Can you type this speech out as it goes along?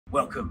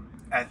Welcome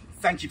and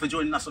thank you for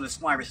joining us on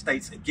Aspire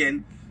Estates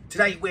again.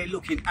 Today we're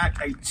looking at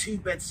a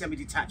 2-bed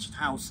semi-detached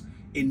house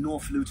in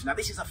North Luton. Now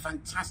this is a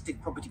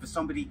fantastic property for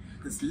somebody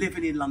that's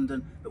living in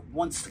London that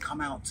wants to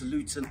come out to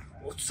Luton,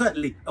 or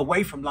certainly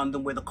away from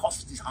London where the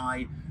cost is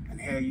high,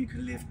 and here you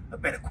can live a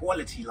better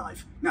quality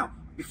life. Now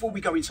before we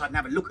go inside and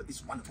have a look at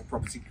this wonderful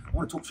property, I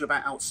want to talk to you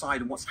about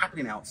outside and what's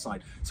happening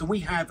outside. So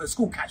we have a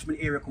school catchment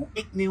area called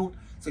Icknield.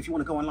 So if you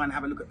want to go online and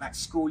have a look at that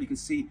school, you can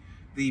see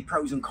the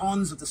pros and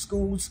cons of the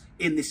schools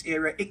in this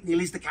area.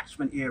 Icknield is the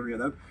catchment area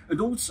though.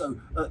 And also,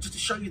 just to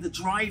show you the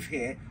drive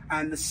here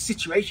and the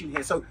situation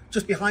here. So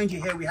just behind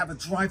you here, we have a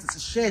drive that's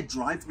a shared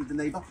drive with the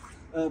neighbour.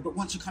 But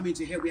once you come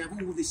into here, we have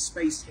all this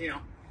space here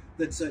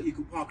that you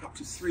can park up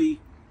to 3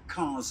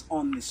 cars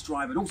on this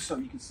drive. And also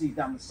you can see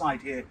down the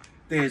side here,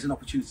 there's an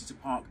opportunity to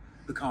park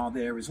the car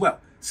there as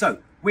well. So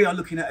we are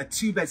looking at a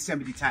 2-bed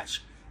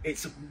semi-detached.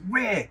 It's a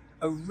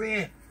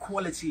rare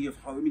quality of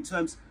home in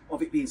terms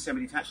of it being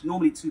semi-detached.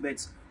 Normally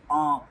 2-beds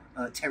are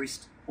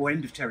terraced or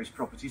end of terrace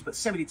properties, but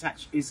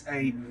semi-detached is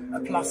a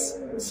plus,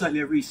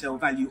 certainly a resale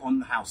value on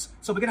the house.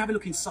 So we're going to have a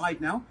look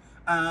inside now,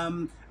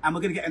 and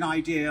we're going to get an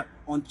idea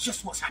on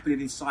just what's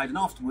happening inside, and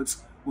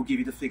afterwards we'll give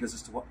you the figures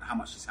as to how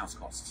much this house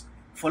costs.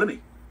 Follow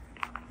me.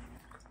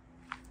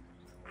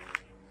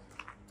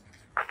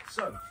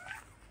 So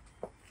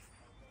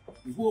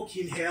we walk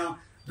in here,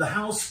 the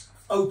house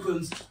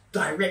opens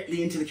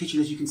directly into the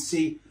kitchen, as you can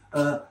see.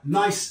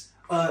 Nice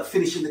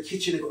finish in the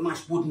kitchen. They've got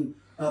nice wooden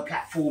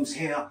platforms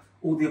here,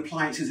 all the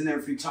appliances and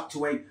everything tucked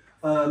away.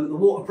 The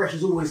water pressure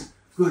is always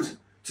good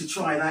to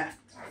try that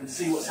and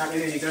see what's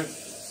happening. There you go.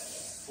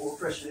 Water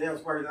pressure there. I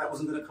was worried that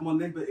wasn't going to come on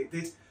then, but it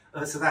did.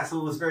 So that's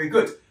always very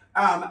good.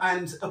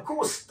 And of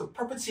course, the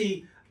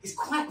property is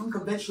quite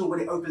unconventional when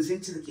it opens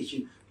into the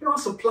kitchen. There are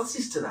some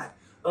pluses to that.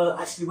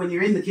 Actually, when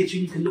you're in the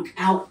kitchen, you can look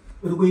out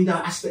with a window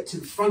aspect to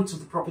the front of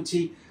the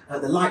property.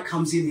 The light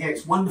comes in here.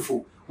 It's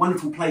wonderful,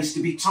 wonderful place to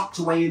be tucked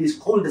away in this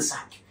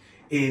cul-de-sac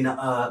in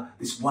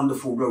this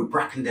wonderful road,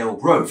 Brackendale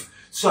Grove.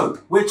 So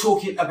we're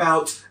talking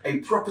about a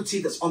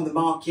property that's on the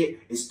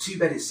market. It's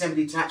 2-bed, it's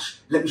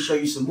semi-detached. Let me show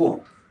you some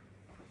more.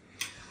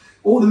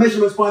 All the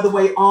measurements, by the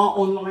way, are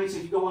online. So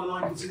if you go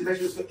online, you can see the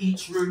measurements for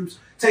each room.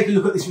 Take a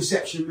look at this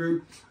reception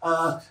room.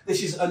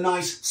 This is a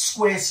nice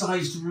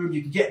square-sized room.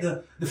 You can get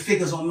the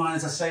figures online,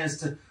 as I say, as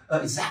to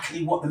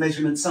exactly what the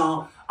measurements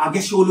are. I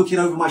guess you're looking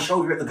over my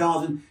shoulder at the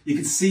garden. You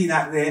can see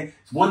that there.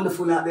 It's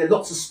wonderful out there.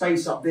 Lots of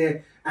space up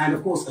there. And,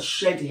 of course, a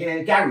shed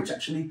here, garage,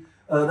 actually,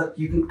 that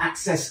you can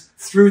access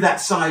through that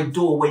side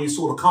door where you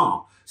saw the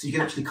car. So you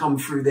can actually come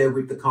through there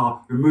with the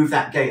car, remove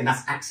that gate, and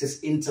that's access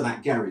into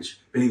that garage,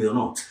 believe it or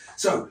not.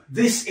 So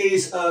this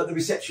is the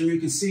reception room.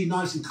 You can see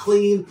nice and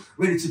clean,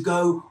 ready to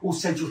go, all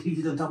central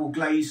heated and double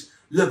glazed.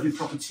 Lovely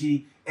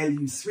property,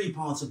 LU 3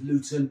 parts of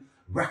Luton,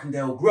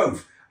 Brackendale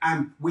Grove.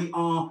 And we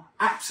are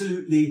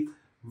absolutely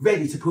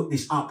ready to put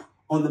this up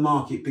on the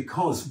market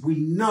because we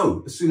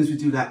know as soon as we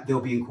do that,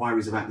 there'll be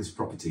inquiries about this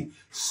property.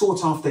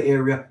 Sought after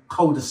area,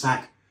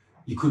 cul-de-sac,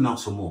 you couldn't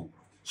ask for more.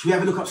 Should we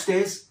have a look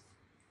upstairs?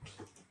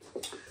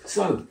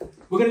 So,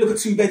 we're going to look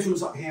at 2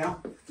 bedrooms up here.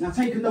 Now,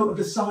 take a note of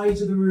the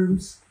size of the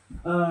rooms.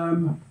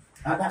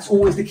 That's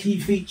always the key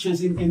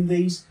features in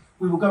these.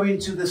 We will go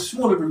into the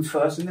smaller room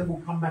first, and then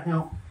we'll come back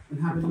out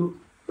and have a look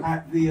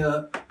at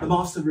the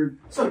master room.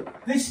 So,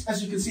 this,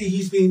 as you can see,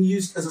 he's being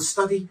used as a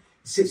study.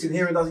 He sits in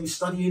here and does his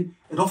studying.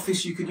 An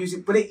office, you could use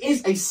it. But it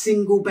is a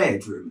single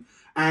bedroom.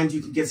 And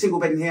you can get a single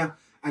bed in here.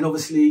 And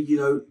obviously, you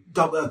know,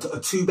 a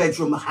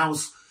 2-bedroom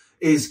house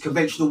is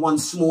conventional, one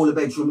smaller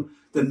bedroom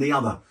than the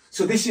other.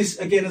 So this is,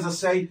 again, as I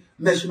say,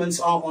 measurements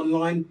are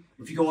online.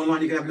 If you go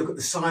online, you can have a look at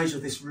the size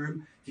of this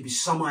room, give you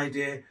some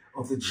idea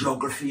of the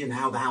geography and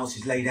how the house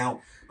is laid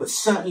out. But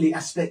certainly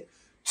aspect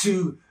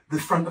to the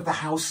front of the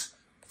house,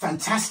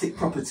 fantastic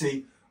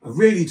property. I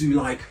really do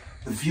like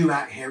the view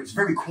out here. It's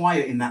very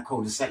quiet in that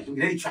cul-de-sac. You don't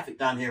get any traffic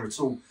down here at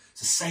all.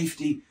 So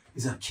safety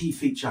is a key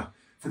feature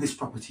for this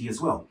property as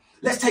well.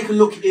 Let's take a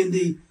look in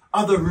the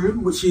other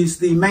room, which is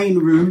the main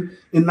room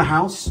in the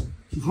house.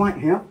 It's right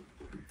here.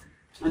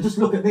 And just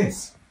look at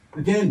this.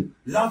 Again,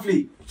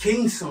 lovely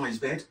king-size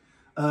bed,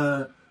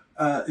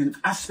 in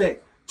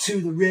aspect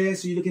to the rear.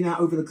 So you're looking out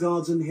over the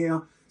garden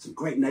here. Some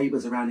great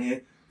neighbours around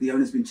here. The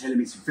owner's been telling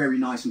me it's very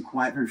nice and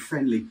quiet, very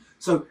friendly.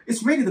 So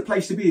it's really the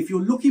place to be. If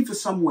you're looking for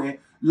somewhere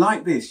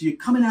like this, you're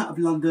coming out of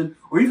London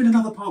or even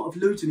another part of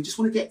Luton, you just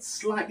want to get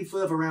slightly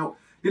further out,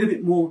 a little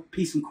bit more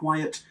peace and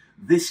quiet,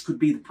 this could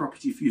be the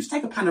property for you. So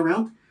take a pan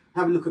around,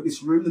 have a look at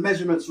this room. The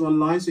measurements are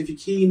online, so if you're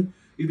keen,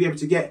 you'll be able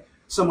to get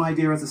some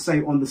idea, as I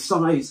say, on the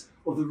size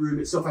of the room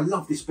itself. I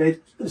love this bed.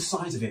 Look at the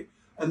size of it.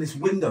 And this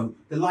window,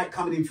 the light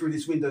coming in through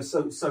this window,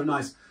 so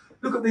nice.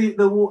 Look at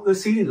the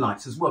ceiling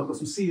lights as well. We've got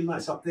some ceiling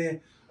lights up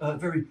there,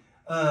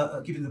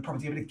 giving the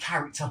property a bit of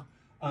character.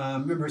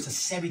 Remember, it's a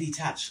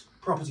semi-detached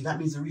property. That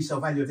means the resale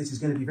value of this is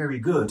going to be very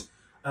good.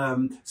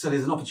 So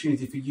there's an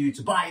opportunity for you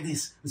to buy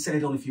this and sell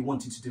it on if you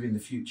wanted to do in the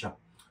future.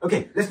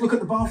 Okay, let's look at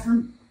the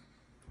bathroom.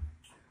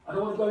 I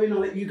don't want to go in, I'll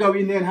let you go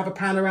in there and have a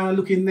pan around and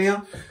look in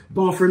there.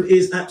 Bathroom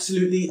is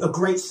absolutely a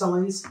great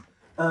size.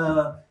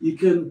 You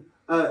can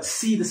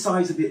see the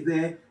size of it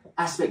there,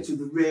 aspect of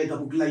the rear,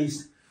 double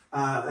glazed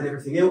and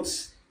everything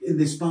else in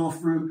this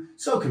bathroom.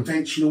 So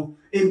conventional,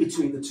 in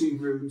between the two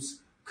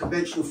rooms,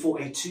 conventional for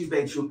a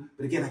 2-bedroom.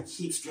 But again, I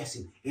keep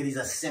stressing, it is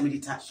a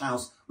semi-detached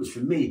house, which for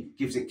me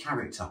gives it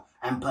character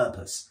and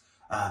purpose.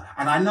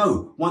 And I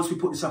know once we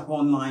put this up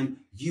online,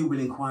 you will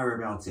inquire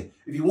about it.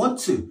 If you want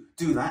to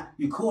do that,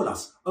 you call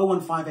us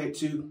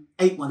 01582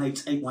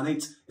 818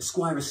 818,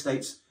 Esquire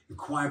Estates.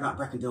 Inquire about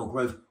Brackendale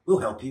Grove. We'll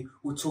help you.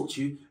 We'll talk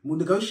to you. And we'll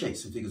negotiate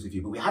some figures with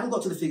you. But we haven't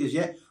got to the figures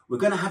yet. We're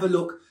going to have a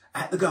look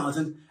at the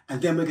garden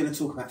and then we're going to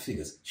talk about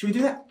figures. Should we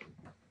do that?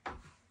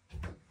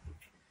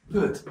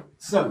 Good.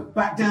 So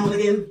back down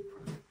again.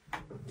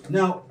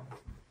 Now,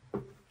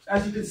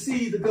 as you can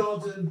see, the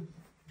garden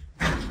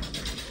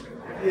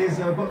is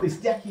got this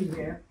decking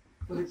here,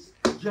 but it's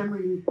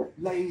generally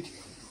laid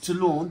to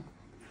lawn,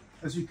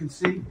 as you can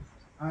see.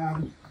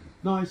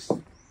 Nice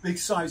big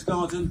size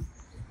garden.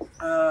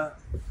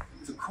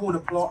 It's a corner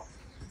plot,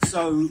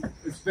 so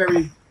it's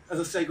very, as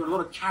I say, got a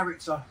lot of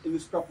character in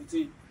this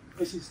property.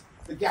 This is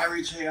the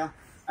garage here,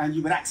 and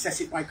you would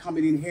access it by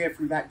coming in here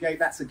through that gate.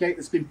 That's a gate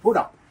that's been put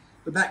up,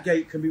 but that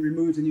gate can be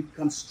removed and you can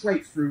come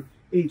straight through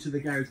into the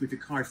garage with your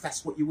car if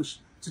that's what you wish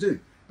to do.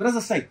 But as I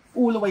say,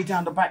 all the way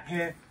down the back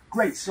here,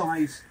 great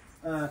size,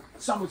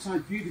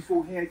 summertime,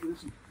 beautiful here.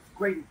 There's some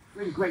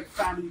really great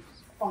family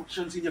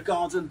functions in your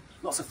garden,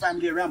 lots of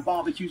family around,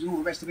 barbecues and all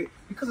the rest of it.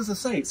 Because as I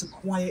say, it's a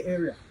quiet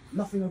area,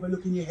 nothing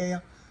overlooking your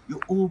hair. You're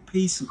all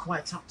peace and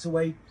quite tucked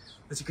away.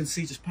 As you can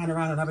see, just pan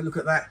around and have a look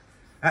at that.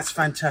 That's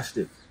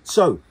fantastic.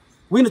 So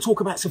we're going to talk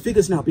about some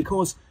figures now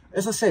because,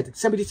 as I said,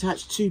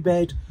 semi-detached,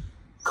 2-bed,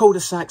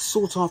 cul-de-sac,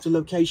 sought after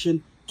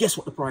location. Guess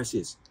what the price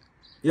is?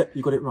 Yep,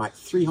 you got it right.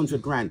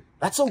 300 grand.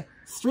 That's all.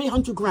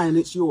 300 grand and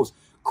it's yours.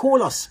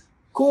 Call us.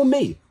 Call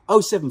me.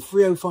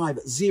 07305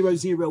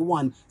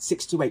 001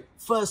 628.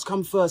 First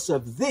come, first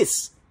serve.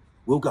 This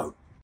will go.